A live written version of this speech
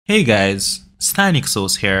Hey guys,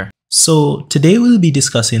 Steinixos here. So today we'll be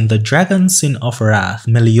discussing the dragon sin of wrath,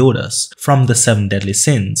 Meliodas, from the 7 deadly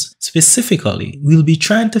sins. Specifically, we'll be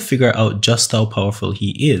trying to figure out just how powerful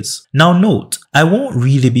he is. Now note, I won't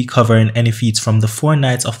really be covering any feats from the 4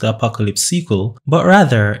 Knights of the Apocalypse sequel, but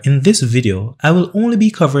rather, in this video, I will only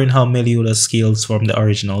be covering how Meliodas scales from the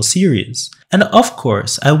original series. And of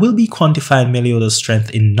course, I will be quantifying Meliodas'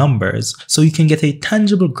 strength in numbers, so you can get a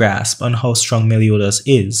tangible grasp on how strong Meliodas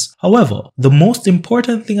is. However, the most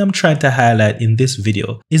important thing I'm trying to highlight in this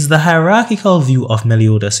video is the hierarchical view of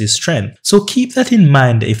Meliodas' strength, so keep that in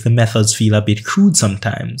mind if the methods feel a bit crude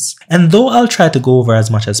sometimes. And though I'll try to go over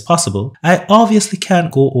as much as possible, I obviously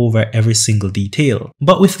can't go over every single detail.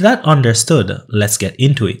 But with that understood, let's get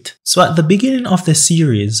into it. So at the beginning of the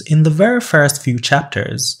series, in the very first few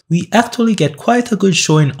chapters, we actually get quite a good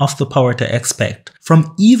showing of the power to expect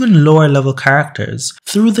from even lower level characters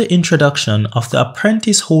through the introduction of the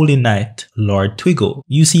apprentice holy knight, Lord Twiggo.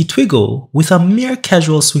 You see, Twiggo, with a mere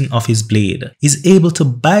casual swing of his blade, is able to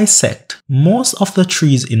bisect most of the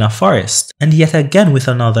trees in a forest, and yet again with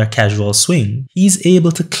another casual swing, he is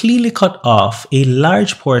able to cleanly cut off a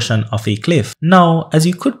large portion of a cliff. Now, as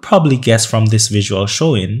you could probably guess from this visual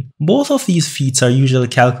showing, both of these feats are usually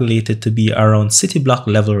calculated to be around city block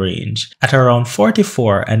level range, at around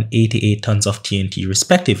 44 and 88 tons of TNT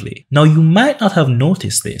respectively. Now you might not have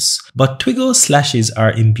noticed this, but Twiggo's slashes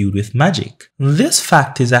are imbued with magic. This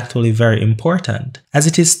fact is actually very important, as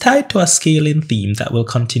it is tied to a scaling theme that will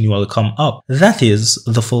continually come up, that is,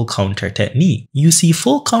 the full counter technique. You see,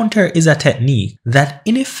 full counter is a technique that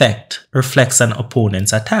in effect reflects an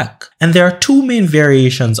opponent's attack, and there are 2 main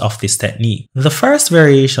variations of this technique. The first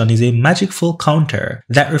variation is a magic full counter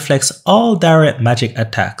that reflects all direct magic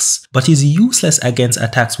attacks, but is useless against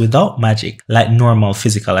attacks without magic, like normal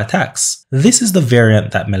physical attacks. This is the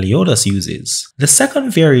variant that Meliodas uses. The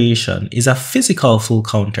second variation is a physical full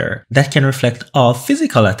counter that can reflect all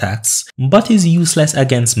physical attacks, but is useless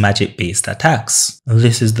against magic-based attacks.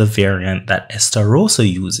 This is the variant that Steinixos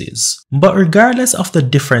uses. But regardless of the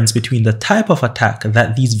difference between the type of attack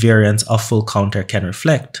that these variants of full counter can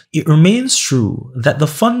reflect, it remains true that the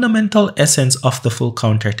fundamental essence of the full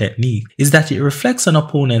counter technique is that it reflects an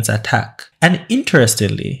opponent's attack. And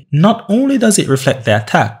interestingly, not only does it reflect the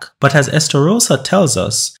attack, but as Steinixos tells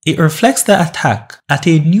us, it reflects the attack at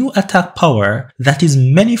a new attack power that is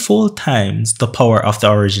manifold times the power of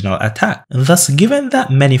the original attack. Thus, given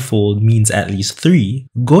that manifold means at least 3,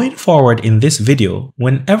 going forward in this video,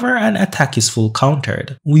 whenever an attack is full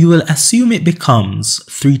countered, we will assume it becomes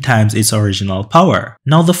 3 times its original power.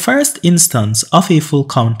 Now, the first instance of a full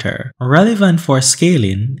counter relevant for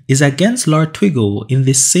scaling is against Lord Twiggo in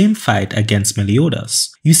this same fight against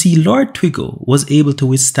Meliodas. You see, Lord Twiggo was able to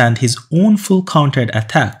withstand his own full countered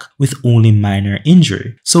attack with only minor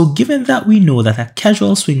injury. So given that we know that a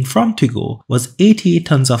casual swing from Twiggo was 88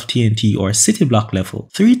 tons of TNT or city block level,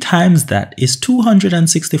 3 times that is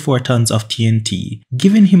 264 tons of TNT,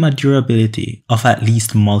 giving him a durability of at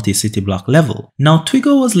least multi-city block level. Now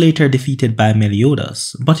Twiggo was later defeated by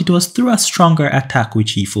Meliodas, but it was through a stronger attack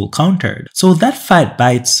which he full countered. So that fight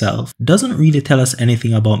by itself doesn't really tell us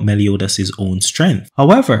anything about Meliodas' own strength.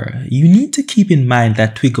 However, you need to keep in mind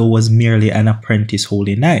that Twiggo was merely an apprentice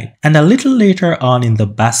holy knight, and a little later on in the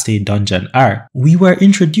Bastille dungeon arc, we were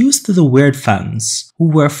introduced to the Weird Fangs, who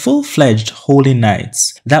were full-fledged holy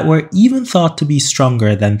knights that were even thought to be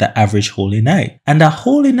stronger than the average holy knight. And a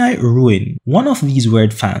holy knight ruin, one of these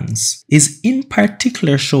Weird Fangs, is in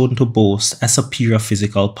particular shown to boast a superior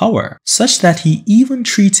physical power, such that he even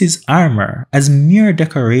treats his armor as mere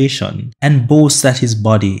decoration and boasts that his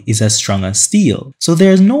body is as strong as steel. So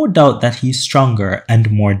there is no doubt that he's stronger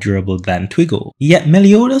and more durable than Twiggo. Yet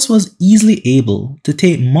Meliodas was easily able to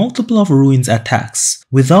take multiple of Ruin's attacks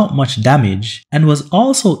without much damage, and was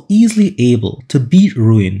also easily able to beat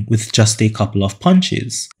Ruin with just a couple of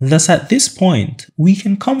punches. Thus at this point, we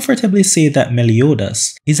can comfortably say that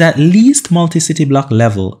Meliodas is at least multi-city block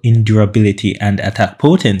level in durability and attack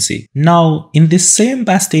potency. Now, in this same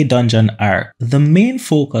Bastille dungeon arc, the main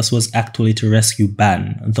focus was actually to rescue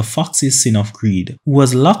Ban, the Fox's sin of greed, who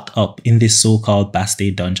was locked up in this so-called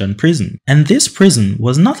Bastille dungeon prison. And this prison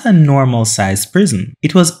was not a normal sized prison.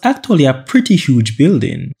 It was actually a pretty huge building,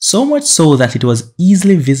 so much so that it was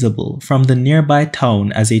easily visible from the nearby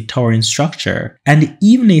town as a towering structure, and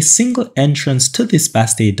even a single entrance to this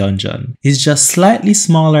Bastille dungeon is just slightly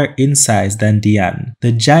smaller in size than Diane,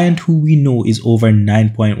 the giant who we know is over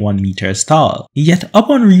 9.1 meters tall. Yet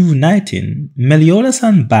upon reuniting, Meliodas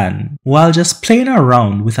and Ban, while just playing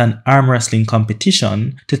around with an arm wrestling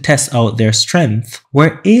competition to test out their strength,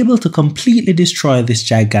 were able to completely destroy this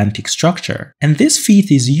gigantic structure. And this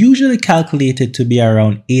feat is usually calculated to be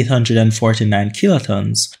around 849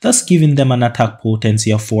 kilotons, thus giving them an attack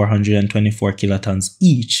potency of 424 kilotons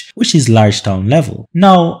each, which is large town level.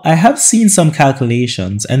 Now, I have seen some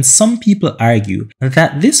calculations and some people argue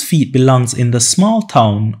that this feat belongs in the small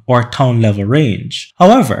town or town level range.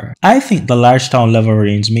 However, I think the large town level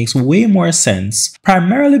range makes way more sense,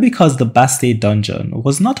 primarily because the Bastille dungeon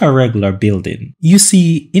was not a regular building. You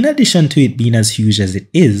see, in addition to it being as huge as it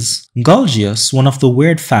is, Golgius, one of the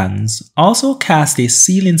weird fans, also cast a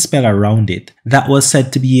sealing spell around it that was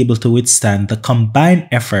said to be able to withstand the combined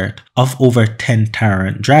effort of over 10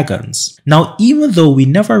 tyrant dragons. Now, even though we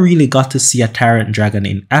never really got to see a tyrant dragon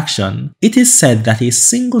in action, it is said that a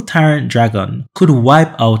single tyrant dragon could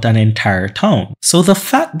wipe out an entire town. So the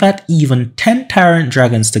fact that even 10 tyrant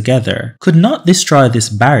dragons together could not destroy this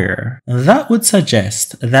barrier, that would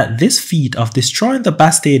suggest that this feat of destroying the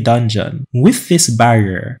Bastille dungeon with this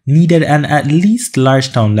barrier needed an at least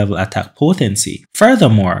large town level attack potency.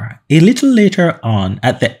 Furthermore, a little later on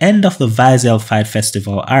at the end of the Vizel Fight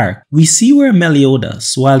Festival arc, we see where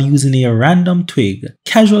Meliodas, while using a random twig,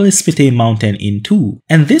 casually split a mountain in two,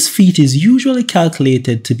 and this feat is usually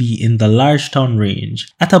calculated to be in the large town range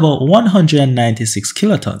at about 196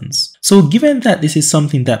 kilotons. So given that this is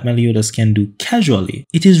something that Meliodas can do casually,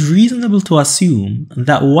 it is reasonable to assume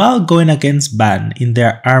that while going against Ban in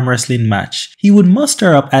their arm wrestling match, he would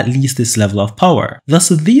muster up at least this level of power. Thus,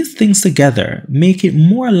 these things together make it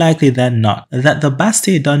more likely than not that the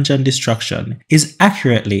Bastille dungeon destruction is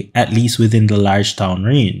accurately at least within the large town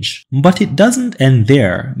range. But it doesn't end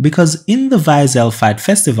there, because in the Vizel Fight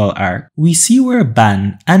Festival arc, we see where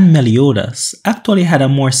Ban and Meliodas actually had a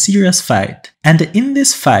more serious fight. And in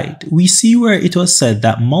this fight, we see where it was said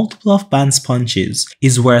that multiple of Ban's punches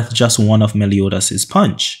is worth just one of Meliodas'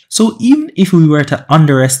 punch. So even if we were to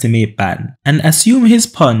underestimate Ban and assume his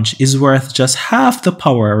punch is worth just half the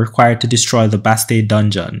power required to destroy the Bastille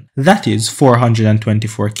dungeon, that is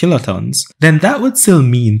 424 kilotons, then that would still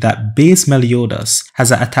mean that base Meliodas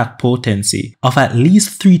has an attack potency of at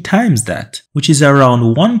least 3 times that, which is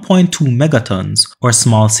around 1.2 megatons or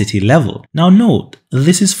small city level. Now note,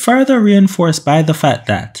 this is further reinforced by the fact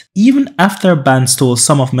that even after Ban stole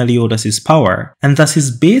some of Meliodas' power, and thus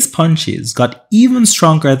his base punches got even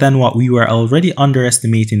stronger than what we were already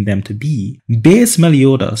underestimating them to be, base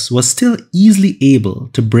Meliodas was still easily able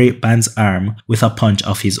to break Ban's arm with a punch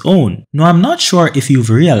of his own. Now I'm not sure if you've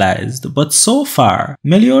realized, but so far,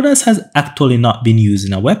 Meliodas has actually not been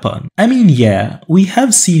using a weapon. I mean, yeah, we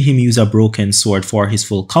have seen him use a broken sword for his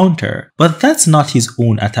full counter, but that's not his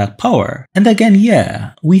own attack power. And again, yeah,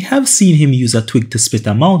 we have seen him use a twig to split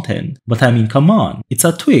a mountain, but I mean, come on, it's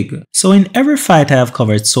a twig. So in every fight I have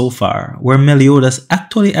covered so far, where Meliodas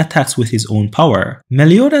actually attacks with his own power,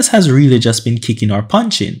 Meliodas has really just been kicking or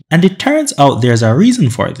punching, and it turns out there's a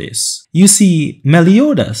reason for this. You see,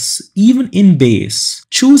 Meliodas, even in base,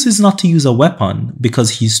 chooses not to use a weapon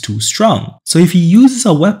because he's too strong. So if he uses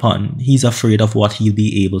a weapon, he's afraid of what he'll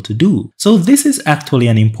be able to do. So this is actually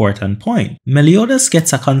an important point. Meliodas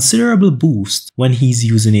gets a considerable boost when he's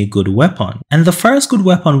using a good weapon. And the first good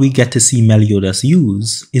weapon we get to see Meliodas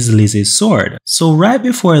use is Liz's sword. So right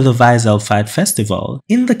before the Vizel Fight Festival,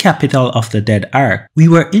 in the Capital of the Dead arc, we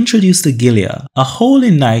were introduced to Gilia, a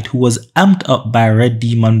holy knight who was amped up by red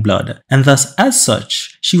demon blood, and thus as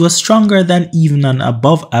such, she was stronger than even an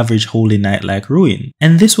above average holy knight like Ruin.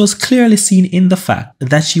 And this was clearly seen in the fact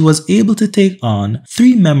that she was able to take on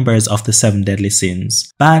 3 members of the 7 deadly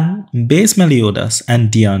sins, Ban, base Meliodas,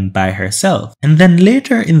 and Dion by herself. And then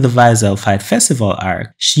later in the Vizel Fight Festival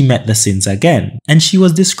arc, she met the sins again, and she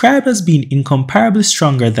was described as being incomparably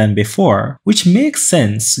stronger than before, which makes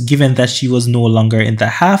sense given that she was no longer in the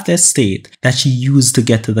half-dead state that she used to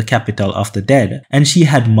get to the Capital of the Dead, and she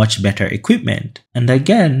had much better equipment. And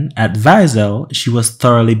again, at Vizel, she was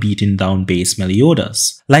thoroughly beating down base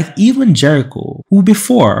Meliodas. Like even Jericho, who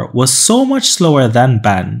before was so much slower than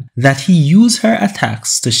Ban that he used her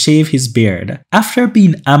attacks to shave his beard, after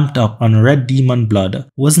being amped up on red demon blood,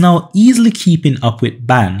 was now easily keeping up with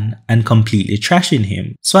Ban and completely trashing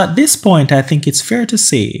him. So at this point, I think it's fair to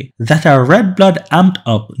say that a red blood amped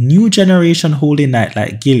up new generation holy knight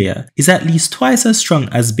like Gilia is at least twice as strong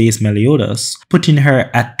as base Meliodas, putting her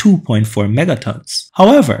at 2.0 2.4 megatons.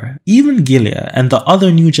 However, even Gilia and the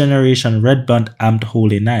other new generation red bond amped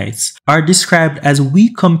Holy Knights are described as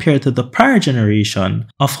weak compared to the prior generation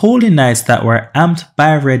of Holy Knights that were amped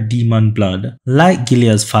by red demon blood, like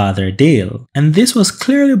Gilia's father Dale. And this was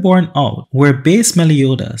clearly borne out where base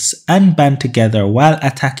Meliodas and band together while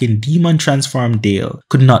attacking demon transformed Dale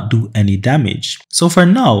could not do any damage. So for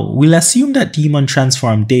now, we'll assume that demon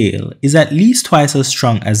transformed Dale is at least twice as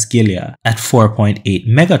strong as Gilia at 4.8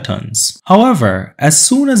 megatons. However, as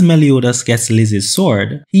soon as Meliodas gets Lizzie's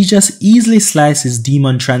sword, he just easily slices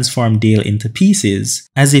demon transformed Dale into pieces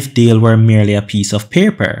as if Dale were merely a piece of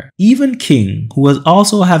paper. Even King, who was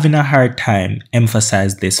also having a hard time,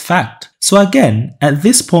 emphasized this fact. So again, at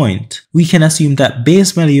this point, we can assume that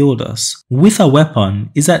base Meliodas, with a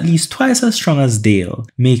weapon, is at least twice as strong as Dale,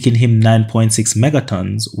 making him 9.6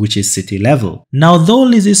 megatons, which is city level. Now though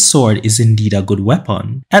Lizzie's sword is indeed a good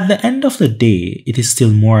weapon, at the end of the day, it is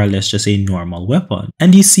still more or less just a normal weapon.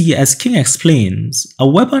 And you see, as King explains, a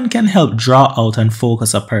weapon can help draw out and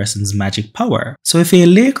focus a person's magic power. So if a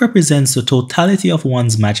lake represents the totality of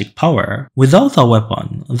one's magic power, without a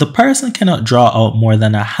weapon, the person cannot draw out more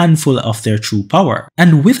than a handful of their true power.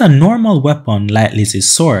 And with a normal weapon like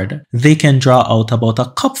Lizzie's sword, they can draw out about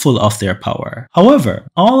a cupful of their power. However,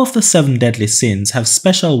 all of the 7 deadly sins have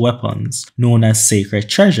special weapons known as sacred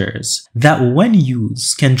treasures that when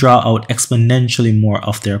used can draw out exponentially more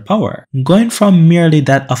of their power, going from merely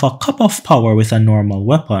that of a cup of power with a normal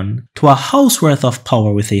weapon to a house worth of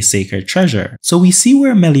power with a sacred treasure. So we see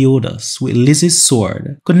where Meliodas with Lizzie's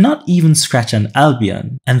sword could not even scratch an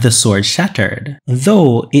Albion and the sword shattered,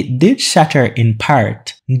 though it did shatter in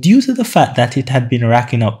part due to the fact that it had been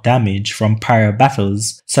racking up damage from prior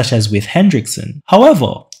battles such as with Hendrickson.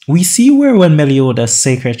 However, we see where when Meliodas'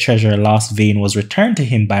 sacred treasure Lost Vein was returned to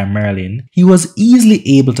him by Merlin, he was easily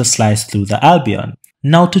able to slice through the Albion.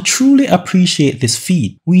 Now to truly appreciate this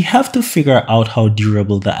feat, we have to figure out how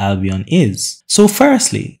durable the Albion is. So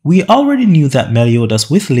firstly, we already knew that Meliodas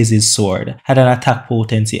with Lizzie's sword had an attack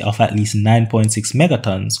potency of at least 9.6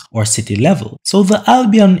 megatons or city level, so the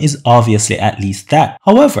Albion is obviously at least that.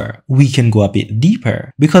 However, we can go a bit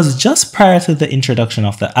deeper, because just prior to the introduction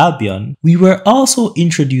of the Albion, we were also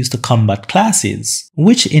introduced to combat classes,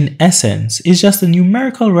 which in essence is just a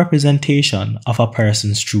numerical representation of a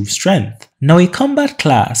person's true strength. Now a combat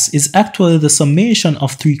class is actually the summation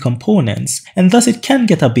of 3 components, and thus it can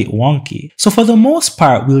get a bit wonky. So for the most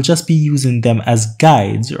part, we'll just be using them as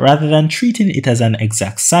guides rather than treating it as an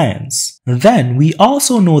exact science. Then we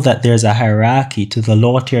also know that there's a hierarchy to the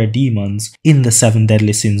lower tier demons in the 7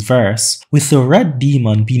 deadly sins verse, with the red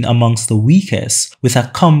demon being amongst the weakest with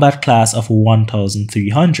a combat class of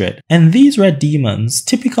 1300. And these red demons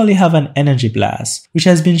typically have an energy blast, which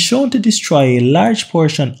has been shown to destroy a large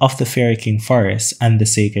portion of the Fairy King Forest and the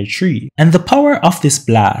Sacred Tree. And the power of this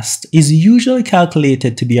blast is usually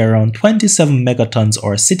calculated to be around 27 megatons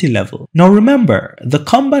or city level. Now remember, the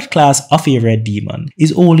combat class of a red demon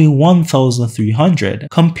is only 1300.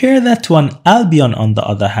 Compare that to an Albion on the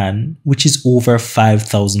other hand, which is over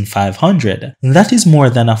 5500. That is more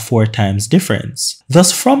than a 4 times difference.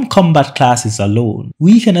 Thus from combat classes alone,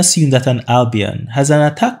 we can assume that an Albion has an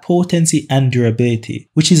attack potency and durability,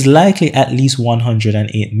 which is likely at least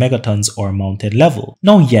 108 megatons or mounted level.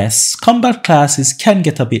 Now yes, combat classes can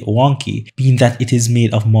get a bit wonky, being that it is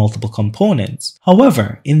made of multiple components.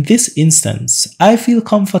 However, in this instance, I feel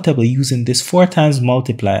comfortable using this 4 times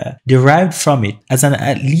multiplier derived from it as an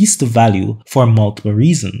at least value for multiple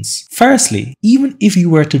reasons. Firstly, even if you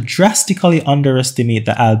were to drastically underestimate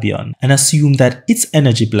the Albion and assume that its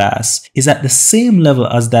energy blast is at the same level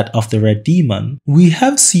as that of the red demon, we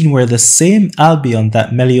have seen where the same Albion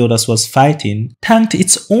that Meliodas was fighting tanked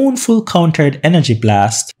its own full countered energy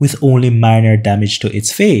blast with only minor damage to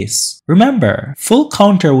its face. Remember, full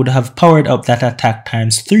counter would have powered up that attack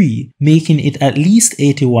times 3, making it at least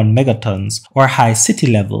 81 megatons or high city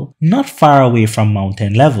level, not far away from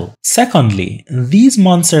mountain level. Secondly, these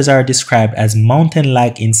monsters are described as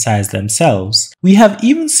mountain-like in size themselves. We have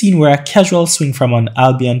even seen where a casual swing from an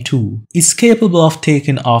Albion 2 is capable of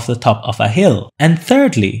taking off the top of a hill. And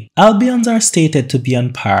thirdly, Albions are stated to be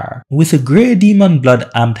on par with a Grey Demon Blood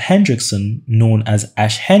amped Hendrickson known as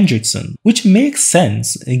Ash Hendrickson, which makes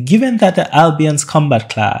sense given that the Albion's combat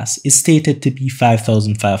class is stated to be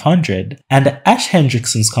 5500 and Ash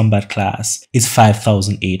Hendrickson's combat class is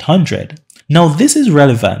 5800. Now this is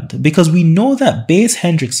relevant because we know that Base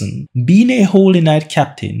Hendrickson, being a Holy Knight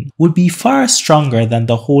captain, would be far stronger than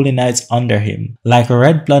the Holy Knights under him, like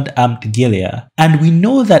Red Blood Amped Gilead, and we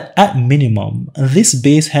know that at minimum, this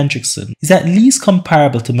Base Hendrickson is at least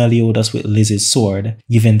comparable to Meliodas with Liz's sword,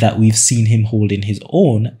 given that we've seen him holding his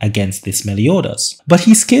own against this Meliodas. But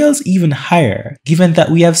he scales even higher, given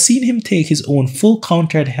that we have seen him take his own full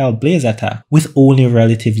countered Hellblaze attack with only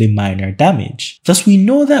relatively minor damage. Thus we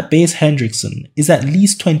know that Base Hendrickson is at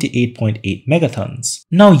least 28.8 megatons.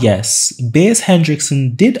 Now yes, Base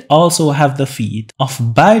Hendrickson did also have the feat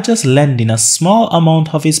of, by just lending a small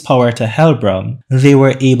amount of his power to Hellbram, they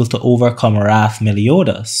were able to overcome Wrath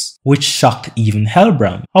Meliodas, which shocked even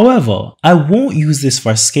Hellbram. However, I won't use this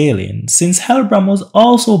for scaling since Hellbram was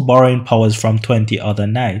also borrowing powers from 20 other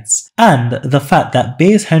knights, and the fact that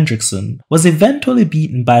Base Hendrickson was eventually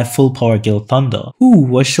beaten by full power Gilthunder, who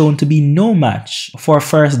was shown to be no match for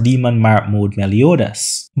first Demon Mark mode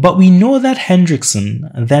Meliodas. But we know that Hendrickson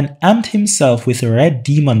then amped himself with Red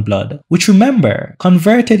Demon Blood, which remember,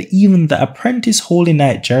 converted even the apprentice Holy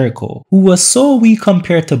Knight Jericho, who was so weak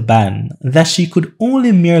compared to Ban that she could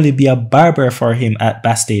only merely be a barber for him at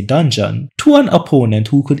Bastille Dungeon, to an opponent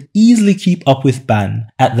who could easily keep up with Ban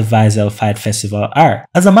at the Vizel Fight Festival arc.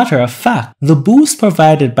 As a matter of fact, the boost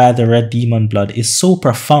provided by the Red Demon Blood is so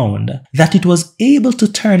profound that it was able to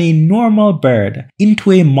turn a normal bird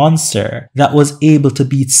into a monster that was able to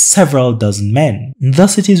beat several dozen men.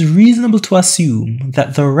 Thus it is reasonable to assume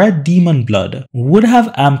that the Red Demon Blood would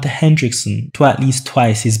have amped Hendrickson to at least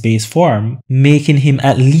twice his base form, making him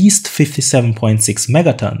at least 57.6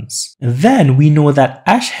 megatons. Then we know that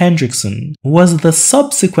Ash Hendrickson was the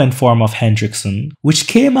subsequent form of Hendrickson, which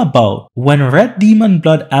came about when Red Demon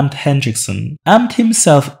Blood amped Hendrickson amped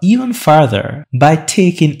himself even farther by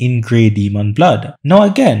taking in Grey Demon Blood. Now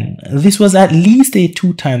again, this was at least a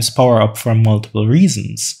 2 times power up for multiple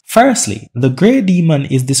reasons. Firstly, the Grey Demon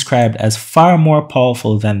is described as far more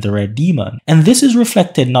powerful than the Red Demon, and this is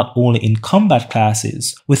reflected not only in combat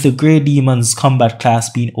classes, with the Grey Demon's combat class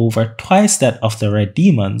being over twice that of the Red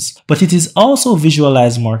Demon's, but it is also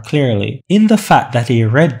visualized more clearly in the fact that a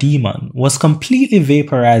Red Demon was completely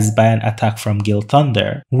vaporized by an attack from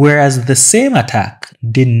Gilthunder, whereas the same attack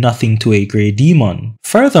did nothing to a Grey Demon.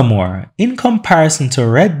 Furthermore, in comparison to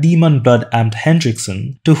Red Demon Blood amped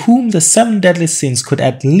Hendrickson, to whom the 7 deadly sins could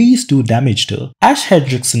at least do damage to, Ash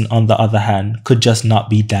Hendrickson on the other hand could just not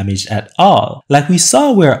be damaged at all, like we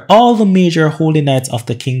saw where all the major Holy Knights of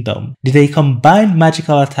the Kingdom did a combined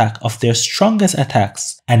magical attack of their strongest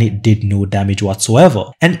attacks and it did no damage whatsoever,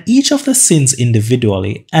 and each of the sins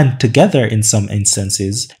individually and together in some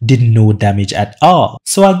instances did no damage at all.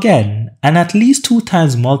 So again, an at least 2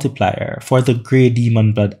 times multiplier for the Grey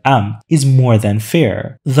Demon Blood amp is more than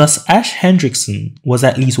fair. Thus Ash Hendrickson was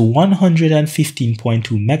at least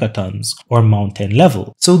 115.2 megatons or mountain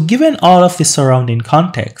level. So given all of the surrounding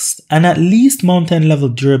context, an at least mountain level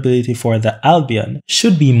durability for the Albion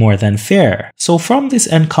should be more than fair. So from this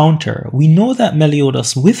encounter, we know that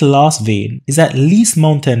Meliodas with Lost Vein is at least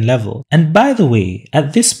mountain level, and by the way,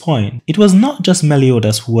 at this point, it was not just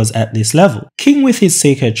Meliodas who was at this level. King with his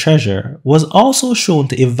Sacred Treasure was also shown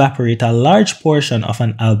to evaporate a large portion of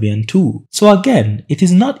an Albion too. So again, it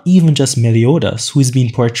is not even just Meliodas who is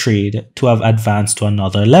being portrayed to have advanced to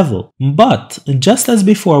another level. But just as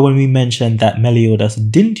before when we mentioned that Meliodas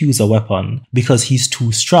didn't use a weapon because he's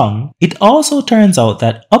too strong, it also turns out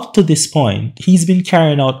that up to this point, he's been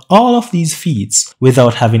carrying out all of these feats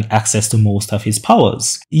without having access to most of his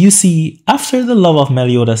powers. You see, after the love of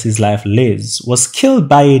Meliodas' life, Liz, was killed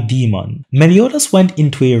by a demon, Meliodas went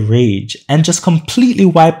into a rage and just completely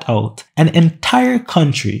wiped out an entire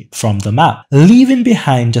country from the map, leaving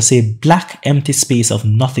behind just a black empty space of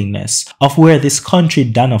nothingness of where this country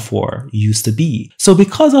Danafor used to be. So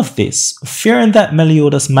because of this, fearing that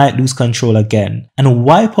Meliodas might lose control again and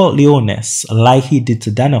wipe out Leonis like he did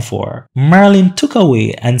to Danafor, Merlin took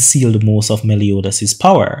away and sealed most of Meliodas'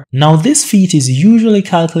 power. Now this feat is usually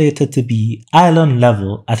calculated to be island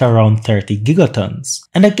level at around 30 gigatons.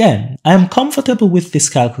 And again, I am comfortable with this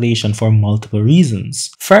calculation for multiple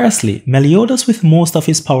reasons. Firstly, Meliodas with most of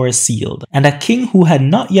his powers sealed, and a king who had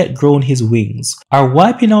not yet grown his wings, are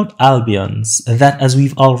wiping out Albions that, as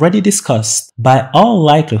we've already discussed, by all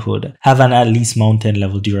likelihood have an at least mountain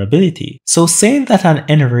level durability. So saying that an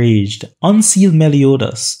enraged, unsealed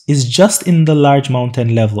Meliodas is just in the large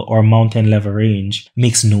mountain level or mountain level range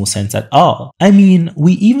makes no sense at all. I mean,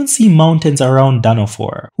 we even see mountains around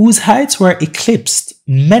Danafor whose heights were eclipsed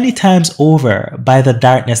many times over by the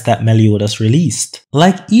darkness that Meliodas released.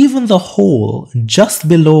 Like even the hole just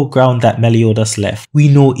below ground that Meliodas left, we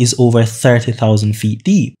know is over 30,000 feet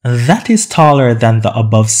deep. That is taller than the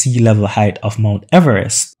above sea level height of Mount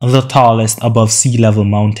Everest, the tallest above sea level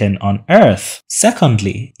mountain on Earth.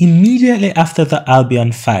 Secondly, immediately after the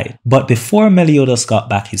Albion fight, but before Meliodas got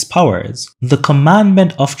back his powers, the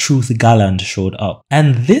Commandment of Truth Galland showed up.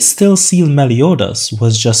 And this still sealed Meliodas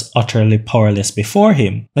was just utterly powerless before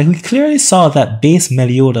him. Like we clearly saw that base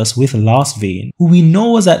Meliodas with Lost Vein, who we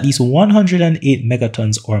know was at least 108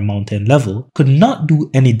 megatons or mountain level, could not do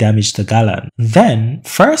any damage to Galland. Then,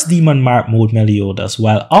 first Demon Mark mode Meliodas,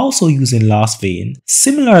 while also using Lost Vein,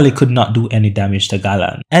 similarly could not do any damage to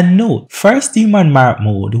Galland. And note, first Demon Mark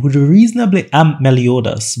mode would reasonably amp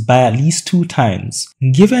Meliodas by at least 2 times,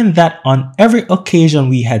 given that on every occasion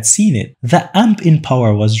we had seen it, the amp in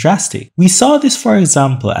power was drastic. We saw this for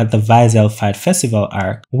example at the Vizel Fight Festival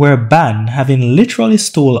arc, where Ban, having literally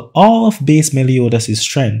stole all of base Meliodas'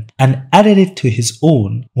 strength and added it to his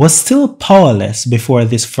own, was still powerless before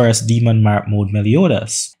this first Demon Mark mode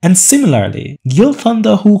Meliodas. And similarly, Gil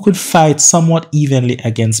Thunder, who could fight somewhat evenly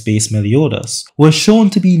against base Meliodas, was shown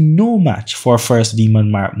to be no match for first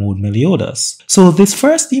Demon Mark mode Meliodas. So this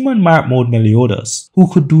first Demon Mark mode Meliodas, who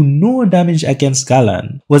could do no damage against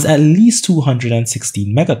Galland, was at least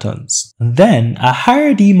 216 megatons. Then a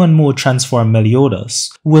higher Demon mode transformed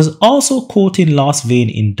Meliodas, who was also coating Lost Vein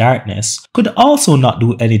in darkness, could also not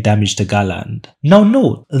do any damage to Galland. Now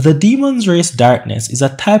note, the Demon's Race Darkness is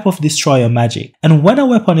a type of destroyer magic, and when a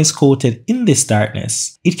weapon is coated in this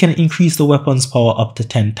darkness, it can increase the weapon's power up to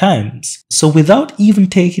 10 times. So without even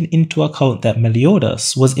taking into account that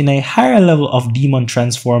Meliodas was in a higher level of Demon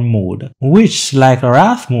Transform mode, which, like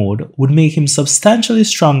Wrath mode, would make him substantially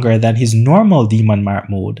stronger than his normal Demon Mark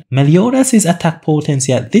mode, Meliodas' attack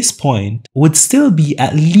potency at this point would still be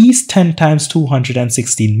at least 10 times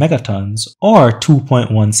 216 megatons or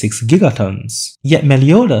 2.16 gigatons. Yet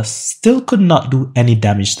Meliodas still could not do any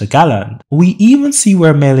damage to Galland. We even see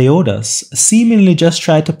where Meliodas seemingly just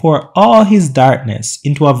tried to pour all his darkness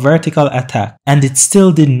into a vertical attack and it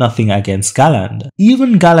still did nothing against Galland.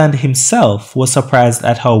 Even Galland himself was surprised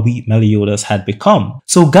at how weak Meliodas had become.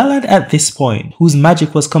 So Galland at this point, whose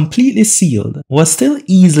magic was completely sealed, was still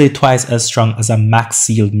easily twice as strong as a max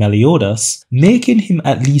sealed Meliodas, making him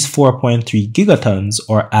at least 4.3 gigatons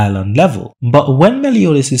or island level. But when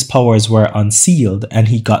Meliodas' powers were unsealed and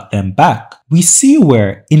he got them back, we see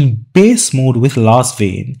where, in base mode with Lost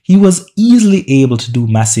Vein, he was easily able to do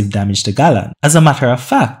massive damage to Galland. As a matter of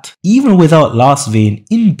fact, even without Lost Vein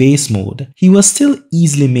in base mode, he was still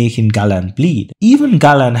easily making Galland bleed. Even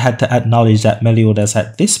Galland had to acknowledge that Meliodas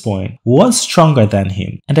at this point was stronger than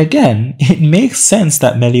him. And again, it makes sense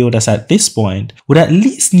that Meliodas at this point would at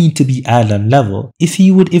least need to be island level if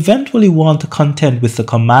he would eventually want to contend with the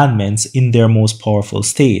commandments in their most powerful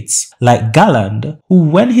states. Like Galland, who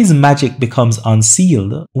when his magic becomes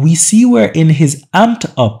unsealed, we see where in his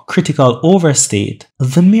amped up critical overstate,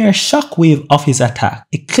 the mere shockwave of his attack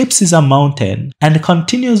eclipses a mountain and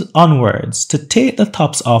continues onwards to take the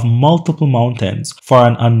tops of multiple mountains for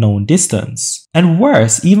an unknown distance. And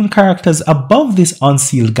worse, even characters above this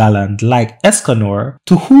unsealed Galland like Escanor,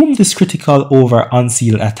 to whom this critical over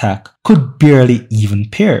unsealed attack could barely even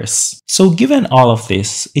pierce. So given all of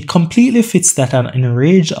this, it completely fits that an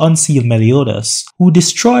enraged unsealed Meliodas who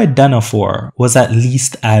destroyed Danafor was at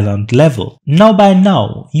least island level. Now by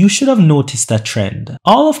now, you should have noticed a trend.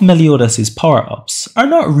 All of Meliodas' power-ups are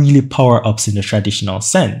not really power-ups in the traditional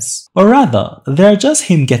sense, or rather, they're just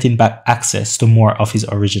him getting back access to more of his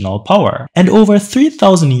original power. And over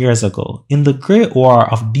 3,000 years ago, in the Great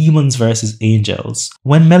War of Demons vs. Angels,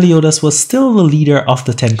 when Meliodas was still the leader of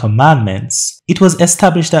the 10 Commandments, it was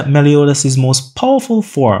established that Meliodas' most powerful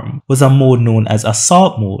form was a mode known as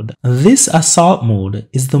Assault Mode. This Assault Mode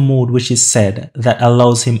is the mode which is said that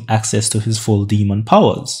allows him access to his full demon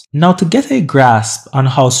powers. Now to get a grasp on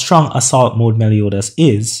how strong Assault Mode Meliodas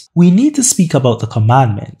is, we need to speak about the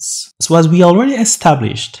Commandments. So as we already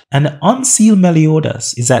established, an unsealed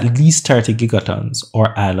Meliodas is at least 30 gigatons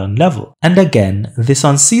or island level. And again, this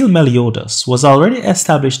unsealed Meliodas was already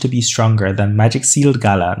established to be stronger than Magic Sealed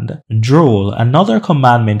Galland, Droll, another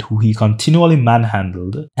commandment who he continually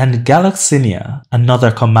manhandled, and Galaxinia,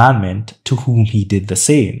 another commandment to whom he did the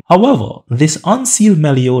same. However, this unsealed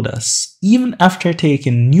Meliodas even after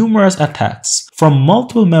taking numerous attacks from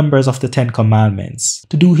multiple members of the Ten Commandments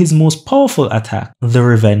to do his most powerful attack, the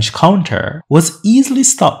revenge counter, was easily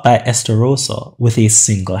stopped by Estarossa with a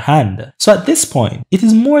single hand. So at this point, it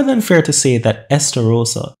is more than fair to say that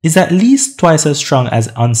Estarossa is at least twice as strong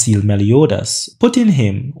as unsealed Meliodas, putting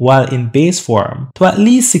him, while in base form, to at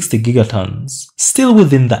least 60 gigatons, still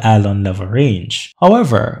within the Alon level range.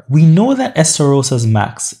 However, we know that Estarossa's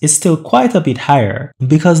max is still quite a bit higher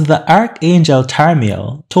because the Archangel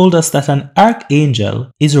Tarmiel told us that an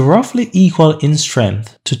Archangel is roughly equal in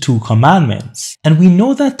strength to 2 commandments, and we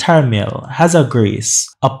know that Tarmiel has a grace,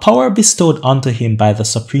 a power bestowed onto him by the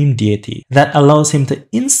Supreme Deity that allows him to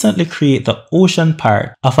instantly create the ocean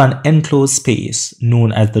part of an enclosed space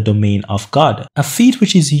known as the domain of God, a feat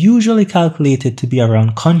which is usually calculated to be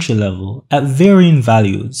around country level at varying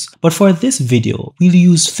values, but for this video we'll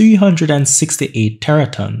use 368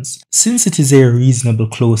 teratons since it is a reasonable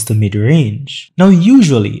close to mid-range. Now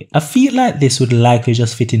usually, a feat like this would likely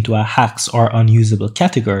just fit into a hacks or unusable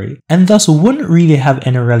category and thus wouldn't really have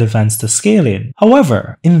any relevance to scaling.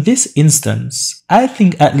 However, in this instance, I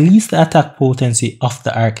think at least the attack potency of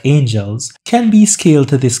the Archangels can be scaled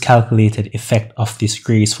to this calculated effect of this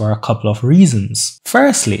grace for a couple of reasons.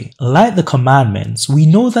 Firstly, like the commandments, we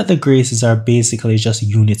know that the graces are basically just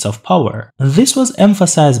units of power. This was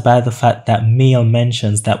emphasized by the fact that Mael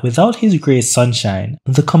mentions that without his grace Sunshine,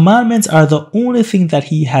 the commandments are the only thing that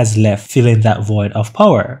he has left filling that void of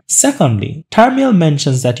power. Secondly, Tarmiel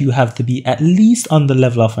mentions that you have to be at least on the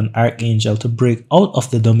level of an Archangel to break out of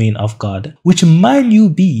the domain of God, which mind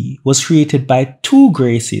you was created by 2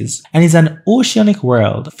 graces and is an oceanic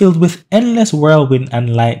world filled with endless whirlwind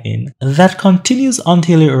and lightning that continues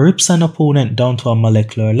until it rips an opponent down to a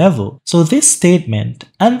molecular level. So this statement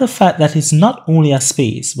and the fact that it's not only a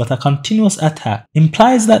space but a continuous attack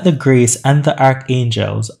implies that the grace and the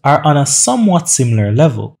Archangels are on a somewhat similar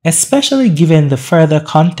level, especially given the further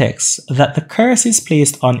context that the curse is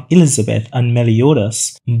placed on Elizabeth and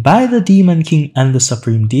Meliodas by the Demon King and the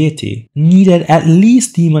Supreme Deity needed at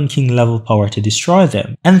least Demon King level power to destroy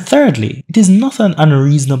them. And thirdly, it is not an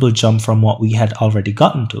unreasonable jump from what we had already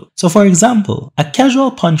gotten to. So for example, a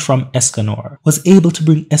casual punch from Escanor was able to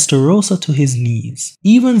bring Estarossa to his knees,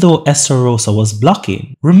 even though Estarossa was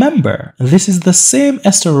blocking. Remember, this is the same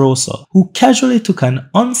Estarossa who casually took an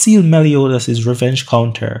unsealed Meliodas' revenge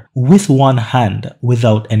counter with one hand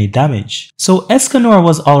without any damage. So Escanor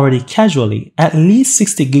was already casually at least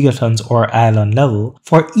 60 gigatons or Island level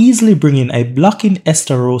for easily bringing a blocking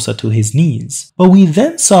Estarossa to his knees. But we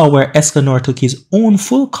then saw where Escanor took his own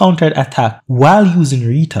full countered attack while using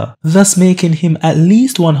Rita, thus making him at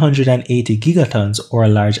least 180 gigatons or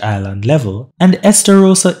large island level. And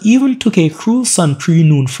Estarossa even took a cruel sun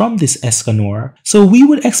pre-noon from this Escanor, so we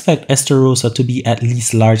would expect Estarossa to be at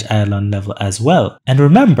least large island level as well. And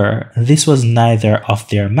remember, this was neither of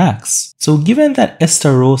their max. So given that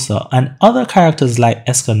Estarossa and other characters like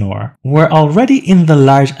Escanor were already in the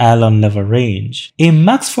large island level range, a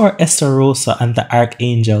max for Estarossa and the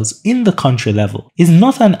Archangels in the country level is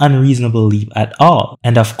not an unreasonable leap at all.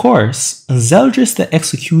 And of course, Zeldris the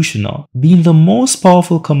Executioner, being the most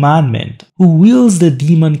powerful commandment who wields the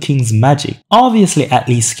Demon King's magic, obviously at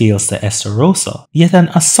least scales to Estarossa. Yet an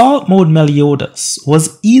assault mode Meliodas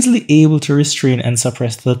was easily able to restrain and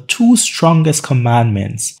suppress the 2 strongest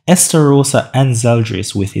commandments, Estarossa and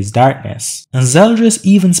Zeldris, with his darkness. And Zeldris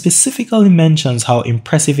even specifically mentions how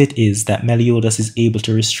impressive it is that Meliodas is able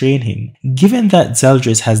to restrain him, given that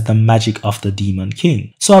Zeldris has the magic of the Demon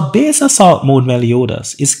King. So a base assault mode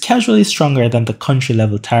Meliodas is casually stronger than the country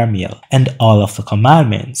level Tarmiel and all of the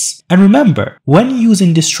commandments. And remember, when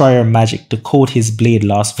using destroyer magic to coat his blade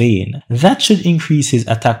Lost Vein, that should increase his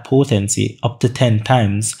attack potency up to 10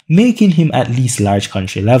 times, making him at least large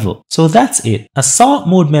country level. So that's it. Assault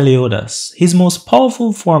mode Meliodas, his most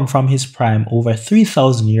powerful form from his prime over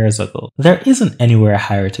 3000 years ago. There isn't anywhere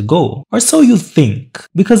higher to go, or so you think,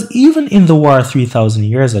 because even in the war 3000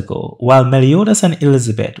 years ago, while Meliodas and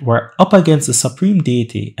Elizabeth were up against the Supreme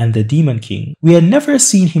Deity and the Demon King, we had never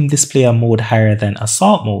seen him display a mode higher than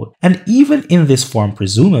Assault mode, and even in this form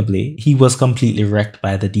presumably, he was completely wrecked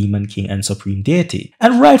by the Demon King and Supreme Deity,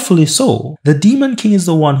 and rightfully so. The Demon King is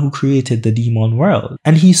the one who created the demon world,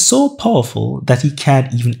 and he's so powerful that he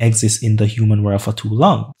can't even exist in the human world for too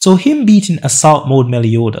long. So him beating Assault mode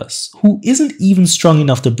Meliodas, who isn't even strong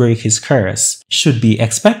enough to break his curse, should be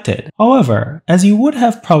expected. However, as you would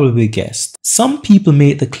have probably guessed, some people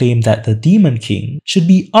make the claim that the Demon King should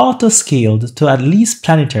be auto-scaled to at least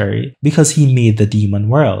planetary because he made the demon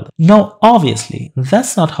world. Now Now obviously,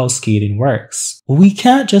 that's not how scaling works. We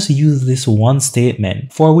can't just use this one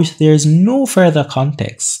statement for which there is no further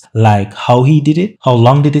context, like how he did it, how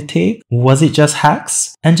long did it take, was it just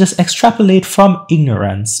hacks, and just extrapolate from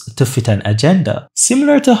ignorance to fit an agenda.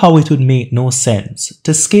 Similar to how it would make no sense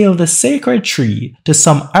to scale the sacred tree to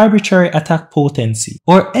some arbitrary attack potency,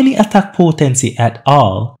 or any attack potency at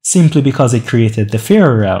all, simply because it created the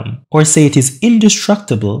fairy realm, or say it is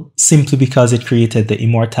indestructible simply because it created the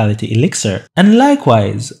immortality elixir. And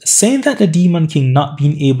likewise, saying that the Demon King not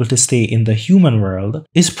being able to stay in the human world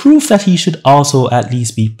is proof that he should also at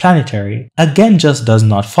least be planetary, again just does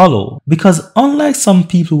not follow, because unlike some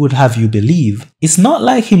people would have you believe, it's not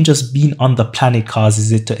like him just being on the planet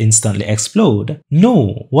causes it to instantly explode.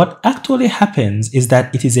 No, what actually happens is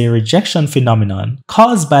that it is a rejection phenomenon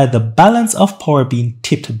caused by the balance of power being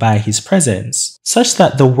tipped by his presence, such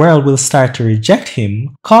that the world will start to reject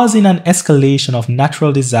him, causing an escalation of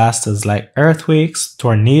natural disasters like earthquakes,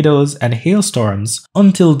 tornadoes, and hailstorms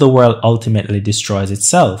until the world ultimately destroys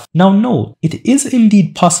itself. Now note, it is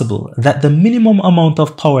indeed possible that the minimum amount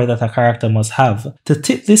of power that a character must have to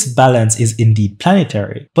tip this balance is indeed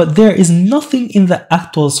planetary, but there is nothing in the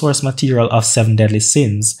actual source material of 7 Deadly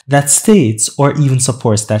Sins that states or even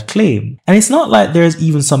supports that claim. And it's not like there's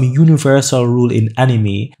even some universal rule in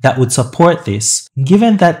anime that would support this,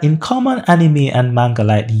 given that in common anime and manga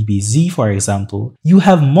like DBZ for example, you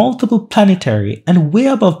have multiple planetary and way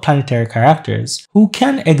above planetary characters who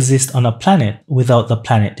can exist on a planet without the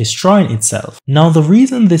planet destroying itself. Now the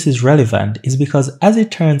reason this is relevant is because, as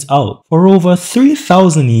it turns out, for over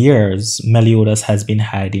 3,000 years Meliodas has been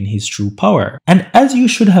hiding his true power. And as you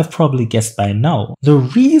should have probably guessed by now, the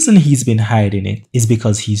reason he's been hiding it is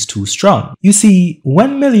because he's too strong. You see,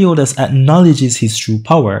 when Meliodas acknowledges his true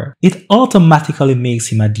power, it automatically makes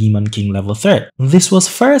him a Demon King level threat. This was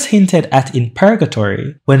first hinted at in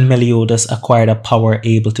Purgatory when Meliodas acquired a power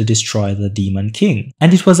able to destroy the Demon King,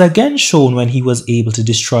 and it was again shown when he was able to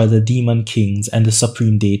destroy the Demon King's and the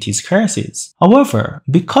Supreme Deity's curses. However,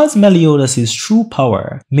 because Meliodas' true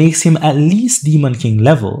power makes him at least Demon King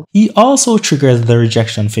level, he also triggers the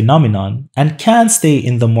rejection phenomenon and can't stay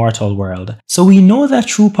in the mortal world. So we know that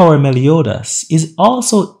true power Meliodas is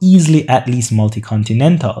also easily at least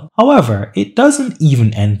multi-continental. However, it doesn't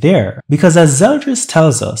even end there, because as Zeldris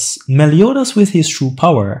tells us, Meliodas with his true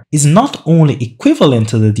power is not only equivalent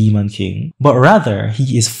to the Demon King, but rather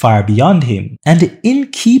he is far beyond him. And in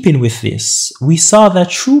keeping with this, we saw that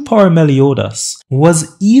true power Meliodas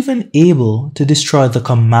was even able to destroy the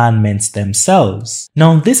commandments themselves.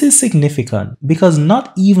 Now this is significant because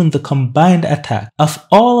not even the combined attack of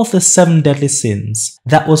all of the 7 deadly sins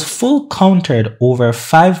that was full countered over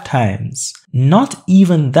 5 times, not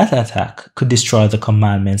even that attack could destroy the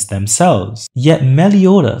commandments themselves. Yet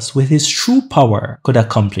Meliodas with his true power could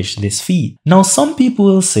accomplish this feat. Now some people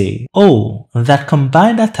will say, oh, that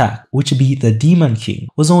combined attack which beat the Demon King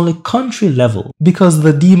was only country level because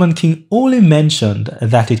the Demon King only mentioned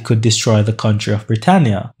that it could destroy the country of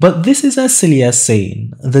Britannia. But this is as silly as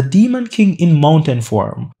saying the Demon King in mountain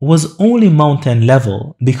form was only mountain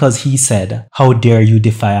level because he said, how dare you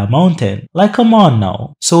defy a mountain? Like, come on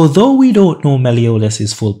now. So though we don't know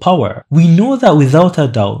Meliodas' full power, we know that without a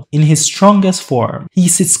doubt, in his strongest form, he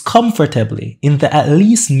sits comfortably in the at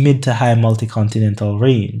least mid to high multi-continental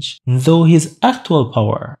range, though his actual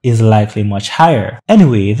power is likely much higher.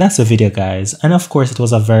 Anyway, that's the video guys, and of course it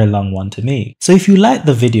was a very long one to make. So if you liked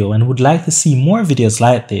the video and would like to see more videos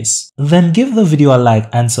like this, then give the video a like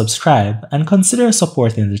and subscribe and consider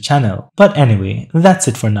supporting the channel. But anyway, that's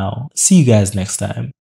it for now. See you guys next time.